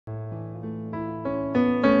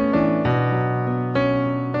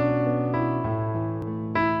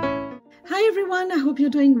everyone, I hope you're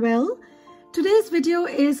doing well. Today's video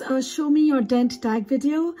is a show me your DENT tag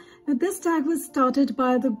video. Now this tag was started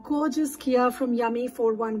by the gorgeous Kia from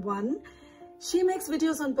YUMMY411. She makes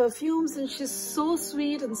videos on perfumes and she's so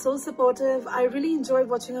sweet and so supportive. I really enjoy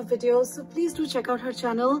watching her videos, so please do check out her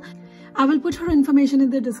channel. I will put her information in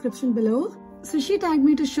the description below. So she tagged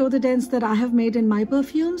me to show the dents that I have made in my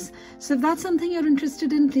perfumes. So if that's something you're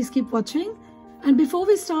interested in, please keep watching. And before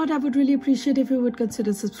we start, I would really appreciate if you would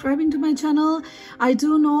consider subscribing to my channel. I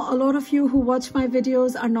do know a lot of you who watch my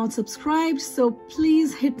videos are not subscribed, so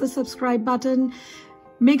please hit the subscribe button.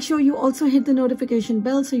 Make sure you also hit the notification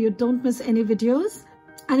bell so you don't miss any videos.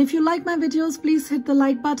 And if you like my videos, please hit the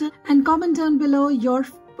like button and comment down below your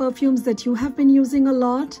perfumes that you have been using a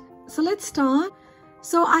lot. So let's start.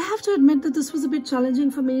 So I have to admit that this was a bit challenging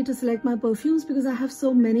for me to select my perfumes because I have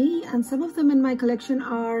so many, and some of them in my collection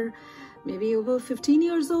are maybe over 15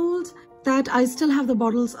 years old that I still have the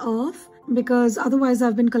bottles of, because otherwise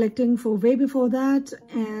I've been collecting for way before that,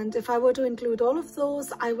 and if I were to include all of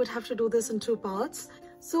those, I would have to do this in 2 parts.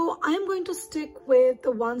 So I'm going to stick with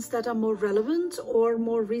the ones that are more relevant or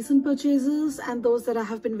more recent purchases and those that I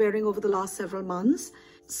have been wearing over the last several months.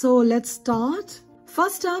 So let's start.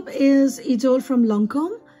 First up is Idole from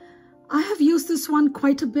Lancome. I have used this one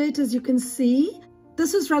quite a bit, as you can see.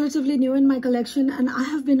 This is relatively new in my collection and I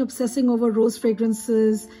have been obsessing over rose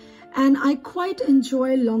fragrances, and I quite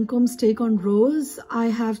enjoy Lancome's take on rose. I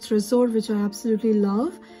have Trésor, which I absolutely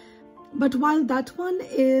love. But while that one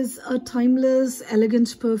is a timeless,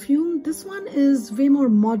 elegant perfume, this one is way more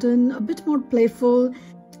modern, a bit more playful.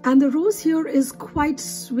 And the rose here is quite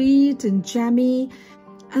sweet and jammy.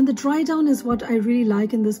 And the dry down is what I really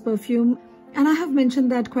like in this perfume. And I have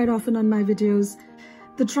mentioned that quite often on my videos.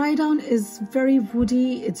 The dry down is very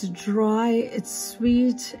woody, it's dry, it's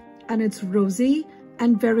sweet, and it's rosy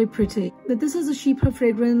and very pretty. This is a Chypre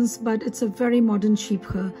fragrance, but it's a very modern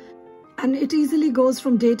Chypre. And it easily goes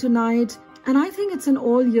from day to night. And I think it's an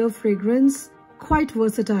all-year fragrance, quite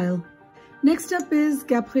versatile. Next up is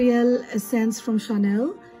Gabrielle Essence from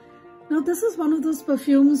Chanel. Now this is one of those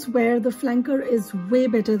perfumes where the flanker is way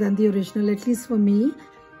better than the original, at least for me.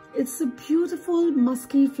 It's a beautiful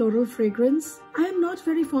musky floral fragrance. I am not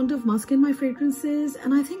very fond of musk in my fragrances,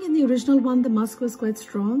 and I think in the original one the musk was quite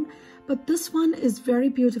strong, but this one is very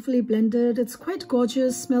beautifully blended. It's quite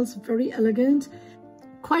gorgeous, smells very elegant,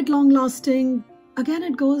 quite long lasting. Again,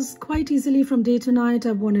 it goes quite easily from day to night.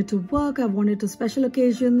 I've worn it to work, I've worn it to special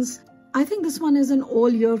occasions. I think this one is an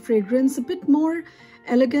all-year fragrance, a bit more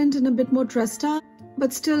elegant and a bit more dressed up,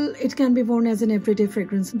 but still it can be worn as an everyday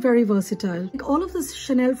fragrance. Very versatile. Like all of the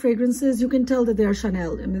Chanel fragrances, you can tell that they are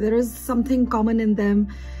Chanel. I mean, there is something common in them,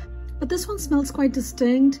 but this one smells quite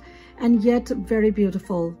distinct and yet very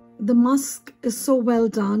beautiful. The musk is so well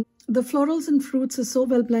done. The florals and fruits are so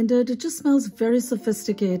well blended. It just smells very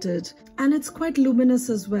sophisticated, and it's quite luminous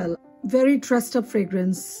as well. Very dressed up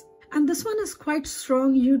fragrance. And this one is quite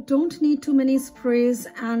strong. You don't need too many sprays,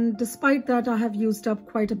 and despite that, I have used up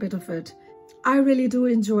quite a bit of it. I really do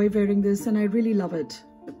enjoy wearing this and I really love it.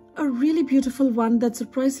 A really beautiful one that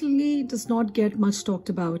surprisingly does not get much talked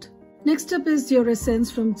about. Next up is Dior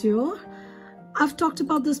Essence from Dior. I've talked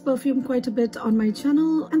about this perfume quite a bit on my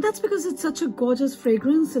channel, and that's because it's such a gorgeous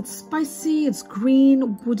fragrance. It's spicy, it's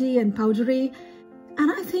green, woody and powdery,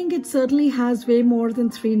 and I think it certainly has way more than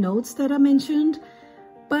 3 notes that I mentioned.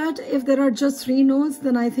 But if there are just 3 notes,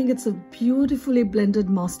 then I think it's a beautifully blended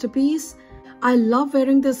masterpiece. I love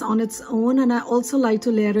wearing this on its own, and I also like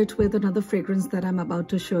to layer it with another fragrance that I'm about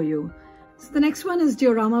to show you. So the next one is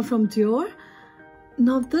Diorama from Dior.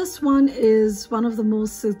 Now this one is one of the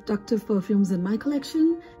most seductive perfumes in my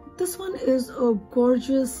collection. This one is a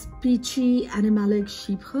gorgeous, peachy, animalic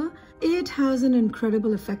Chypre. It has an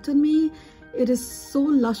incredible effect on me. It is so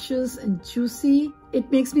luscious and juicy.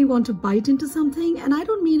 It makes me want to bite into something, and I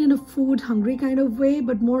don't mean in a food hungry kind of way,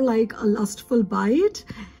 but more like a lustful bite.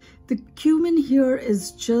 The cumin here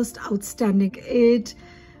is just outstanding. It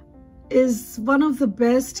is one of the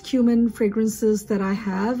best cumin fragrances that I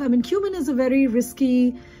have. I mean, cumin is a very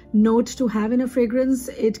risky note to have in a fragrance.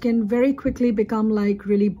 It can very quickly become like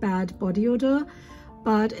really bad body odor.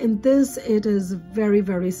 But in this, it is very,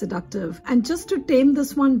 very seductive. And just to tame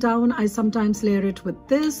this one down, I sometimes layer it with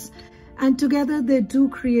this. And together they do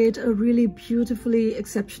create a really beautifully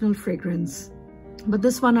exceptional fragrance. But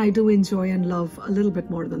this one I do enjoy and love a little bit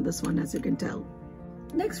more than this one, as you can tell.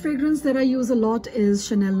 Next fragrance that I use a lot is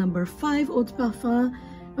Chanel No. 5 Eau de Parfum.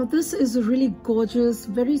 Now this is a really gorgeous,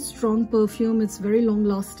 very strong perfume. It's very long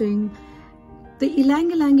lasting. The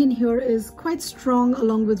ylang ylang in here is quite strong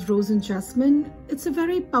along with rose and jasmine. It's a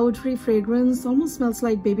very powdery fragrance, almost smells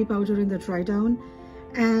like baby powder in the dry down.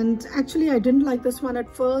 And actually I didn't like this one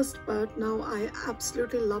at first, but now I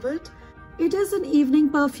absolutely love it. It is an evening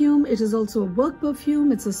perfume. It is also a work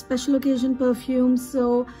perfume. It's a special occasion perfume.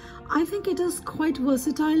 So I think it is quite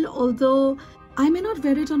versatile, although I may not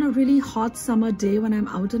wear it on a really hot summer day when I'm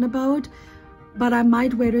out and about, but I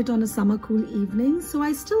might wear it on a summer cool evening. So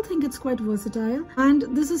I still think it's quite versatile. And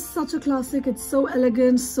this is such a classic. It's so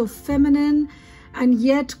elegant, so feminine, and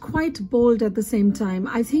yet quite bold at the same time.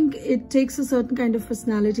 I think it takes a certain kind of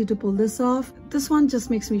personality to pull this off. This one just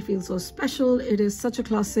makes me feel so special. It is such a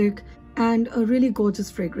classic and a really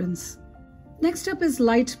gorgeous fragrance. Next up is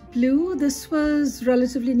Light Blue. This was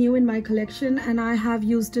relatively new in my collection and I have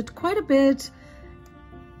used it quite a bit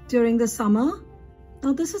during the summer.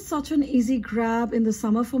 Now this is such an easy grab in the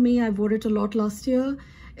summer for me. I wore it a lot last year.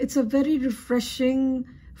 It's a very refreshing,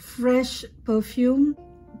 fresh perfume.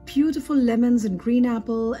 Beautiful lemons and green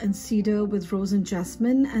apple and cedar with rose and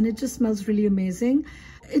jasmine, and it just smells really amazing.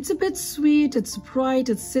 It's a bit sweet, it's bright,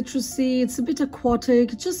 it's citrusy, it's a bit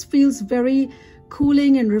aquatic. It just feels very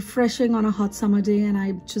cooling and refreshing on a hot summer day, and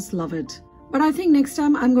I just love it. But I think next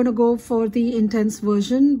time I'm going to go for the intense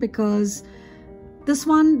version because this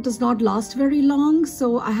one does not last very long,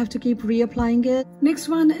 so I have to keep reapplying it. Next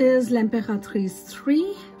one is L'Impératrice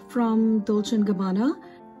 3 from Dolce & Gabbana.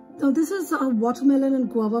 Now this is a watermelon and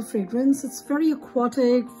guava fragrance. It's very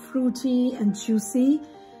aquatic, fruity and juicy.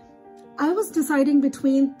 I was deciding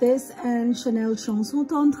between this and Chanel Chanson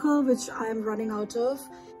Tendre, which I'm running out of.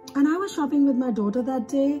 And I was shopping with my daughter that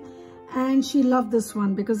day and she loved this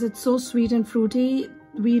one because it's so sweet and fruity.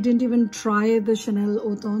 We didn't even try the Chanel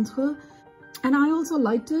Eau Tendre. And I also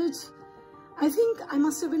liked it. I think I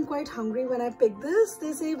must have been quite hungry when I picked this.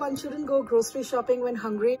 They say one shouldn't go grocery shopping when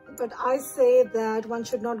hungry, but I say that one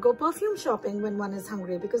should not go perfume shopping when one is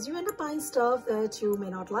hungry because you end up buying stuff that you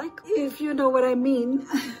may not like, if you know what I mean.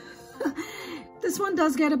 This one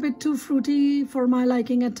does get a bit too fruity for my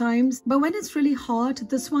liking at times, but when it's really hot,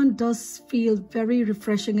 this one does feel very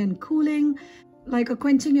refreshing and cooling, like a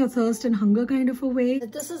quenching your thirst and hunger kind of a way.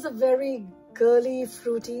 This is a very girly,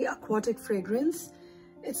 fruity, aquatic fragrance.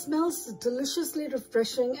 It smells deliciously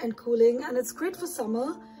refreshing and cooling, and it's great for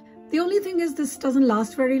summer. The only thing is this doesn't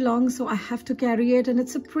last very long, so I have to carry it, and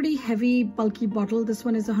it's a pretty heavy, bulky bottle. This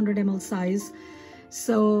one is 100 ml size,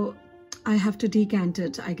 so I have to decant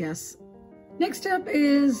it, I guess. Next up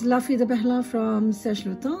is La Fille de Perla from Serge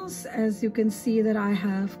Lutens. As you can see that I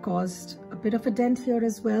have caused a bit of a dent here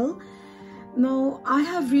as well. Now, I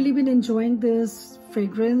have really been enjoying this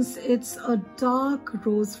fragrance. It's a dark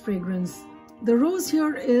rose fragrance. The rose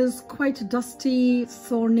here is quite dusty,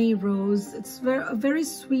 thorny rose. It's a very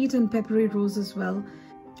sweet and peppery rose as well.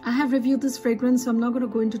 I have reviewed this fragrance, so I'm not going to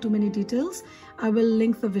go into too many details. I will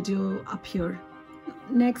link the video up here.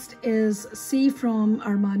 Next is C from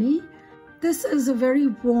Armani. This is a very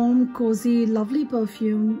warm, cozy, lovely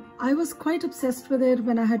perfume. I was quite obsessed with it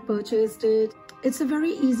when I had purchased it. It's a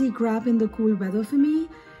very easy grab in the cool weather for me.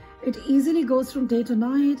 It easily goes from day to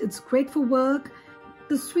night. It's great for work.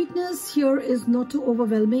 The sweetness here is not too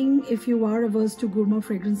overwhelming if you are averse to gourmand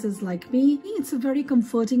fragrances like me. It's a very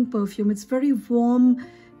comforting perfume. It's very warm,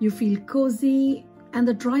 you feel cozy, and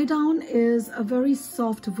the dry down is a very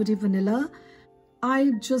soft woody vanilla.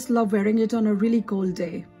 I just love wearing it on a really cold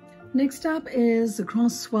day. Next up is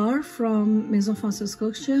Grand Soir from Maison Francis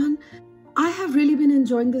Kurkdjian. I have really been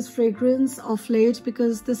enjoying this fragrance of late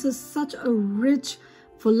because this is such a rich,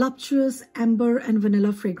 voluptuous amber and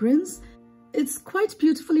vanilla fragrance. It's quite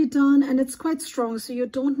beautifully done and it's quite strong, so you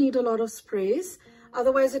don't need a lot of sprays.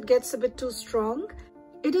 Otherwise, it gets a bit too strong.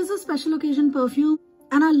 It is a special occasion perfume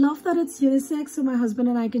and I love that it's unisex, so my husband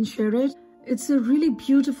and I can share it. It's a really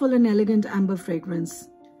beautiful and elegant amber fragrance.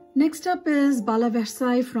 Next up is Bala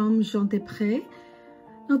Versailles from Jean Desprez.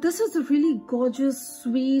 Now, this is a really gorgeous,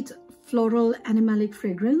 sweet, floral, animalic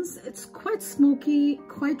fragrance. It's quite smoky,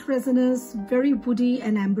 quite resinous, very woody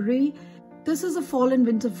and ambery. This is a fall and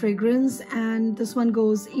winter fragrance, and this one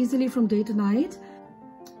goes easily from day to night.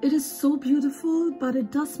 It is so beautiful, but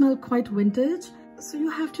it does smell quite vintage. So you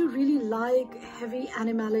have to really like heavy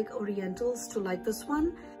animalic orientals to like this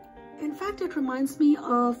one. In fact, it reminds me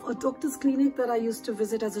of a doctor's clinic that I used to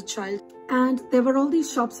visit as a child. And there were all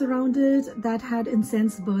these shops around it that had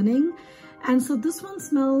incense burning. And so this one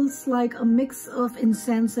smells like a mix of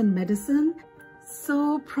incense and medicine.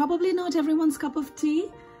 So probably not everyone's cup of tea.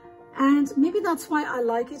 And maybe that's why I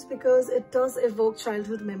like it, because it does evoke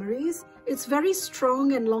childhood memories. It's very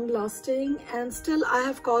strong and long-lasting, and still I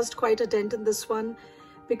have caused quite a dent in this one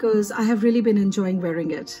because I have really been enjoying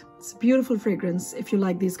wearing it. It's a beautiful fragrance if you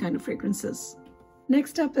like these kind of fragrances.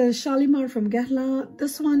 Next up is Shalimar from Guerlain.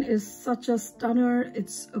 This one is such a stunner.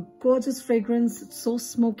 It's a gorgeous fragrance. It's so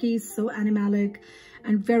smoky, so animalic,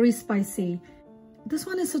 and very spicy. This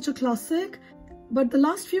one is such a classic, but the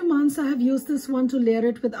last few months I have used this one to layer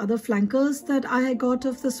it with other flankers that I got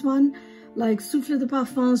of this one, like Souffle de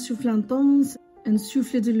Parfum, Souffle Intense, and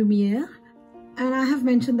Souffle de Lumière. And I have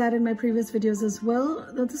mentioned that in my previous videos as well.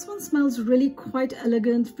 Now, this one smells really quite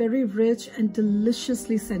elegant, very rich, and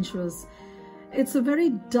deliciously sensuous. It's a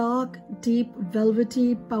very dark, deep,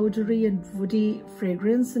 velvety, powdery, and woody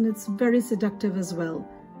fragrance, and it's very seductive as well.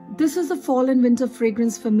 This is a fall and winter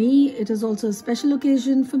fragrance for me. It is also a special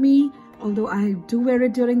occasion for me, although I do wear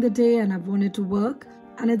it during the day and I've worn it to work,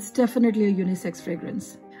 and it's definitely a unisex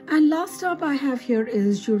fragrance. And last up I have here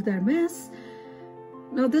is Jour d'Hermès.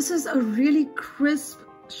 Now this is a really crisp,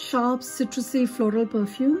 sharp, citrusy floral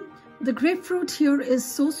perfume. The grapefruit here is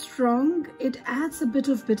so strong, it adds a bit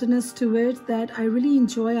of bitterness to it that I really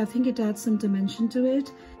enjoy. I think it adds some dimension to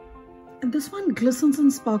it. And this one glistens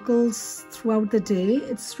and sparkles throughout the day.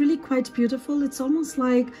 It's really quite beautiful. It's almost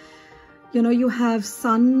like, you know, you have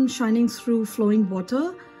sun shining through flowing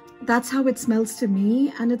water. That's how it smells to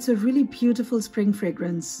me, and it's a really beautiful spring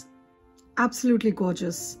fragrance. Absolutely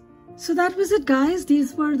gorgeous. So that was it, guys.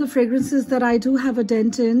 These were the fragrances that I do have a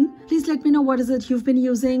dent in. Please let me know what is it you've been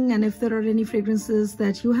using, and if there are any fragrances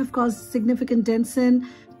that you have caused significant dents in.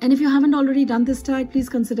 And if you haven't already done this tag, please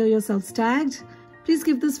consider yourselves tagged. Please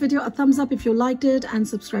give this video a thumbs up if you liked it and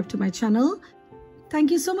subscribe to my channel. Thank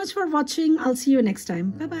you so much for watching. I'll see you next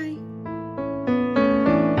time. Bye-bye.